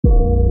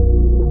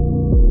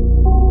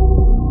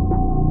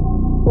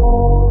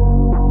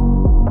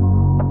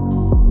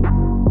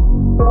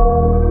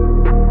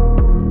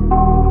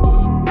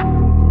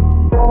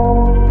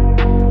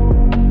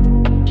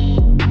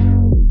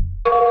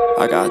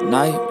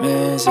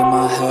nightmares in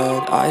my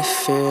head. I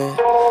fear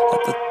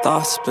that the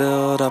thoughts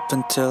build up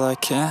until I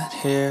can't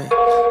hear,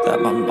 that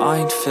my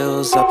mind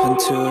fills up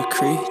into a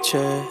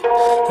creature,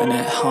 and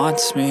it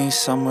haunts me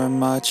somewhere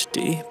much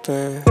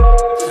deeper.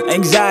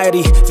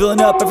 Anxiety,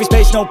 filling up every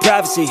space, no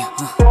privacy.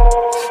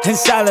 And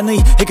silently,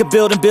 it could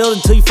build and build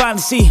until you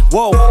finally see,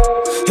 whoa,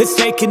 it's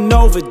taking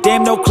over,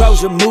 damn, no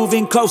closure,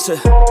 moving closer.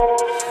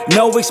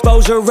 No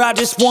exposure, I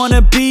just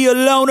wanna be a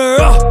loner.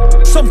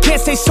 Some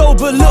can't stay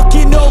sober,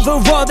 looking over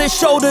all their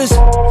shoulders,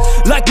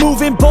 like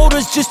moving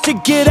boulders just to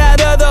get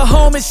out of the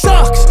home. It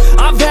sucks,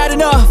 I've had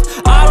enough,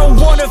 I don't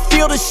wanna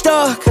feel the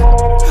stuck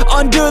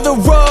under the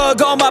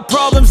rug, all my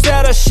problems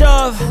that I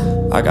shove.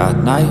 I got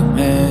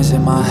nightmares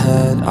in my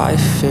head. I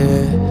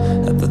fear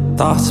that the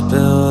thoughts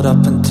build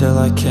up until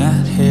I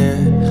can't hear,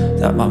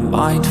 that my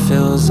mind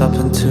fills up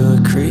into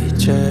a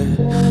creature,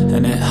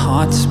 and it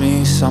haunts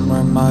me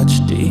somewhere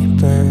much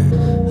deeper.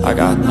 I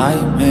got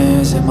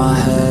nightmares in my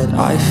head.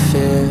 I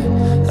fear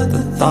that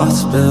the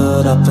thoughts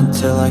build up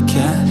until I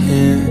can't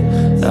hear,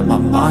 that my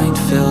mind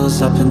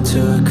fills up into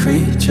a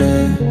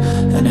creature,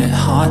 and it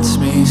haunts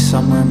me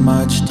somewhere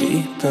much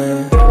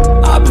deeper.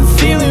 I've been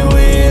feeling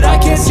weird, I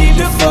can't seem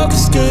to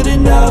focus good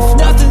enough.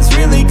 Nothing's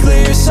really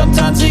clear,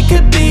 sometimes it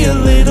could be a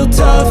little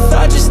tough.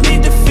 I just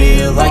need to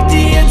feel like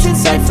the end's in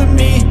sight for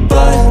me,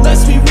 but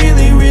let's be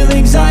really real,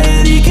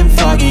 anxiety can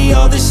foggy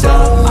all this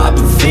stuff. I've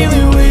been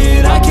feeling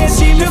weird, I can't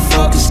seem to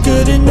focus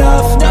good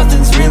enough.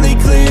 Nothing's really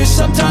clear,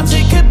 sometimes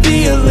it could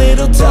be a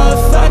little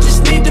tough. I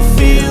just need to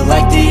feel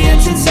like the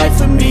end's in sight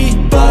for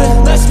me,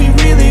 but let's be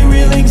really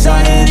real,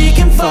 anxiety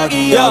can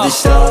foggy all this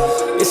stuff.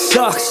 It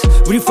sucks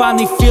when you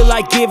finally feel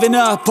like giving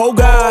up. Oh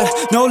God,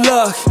 no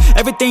luck,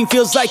 everything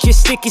feels like you're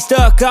sticky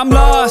stuck. I'm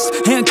lost,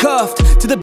 handcuffed to the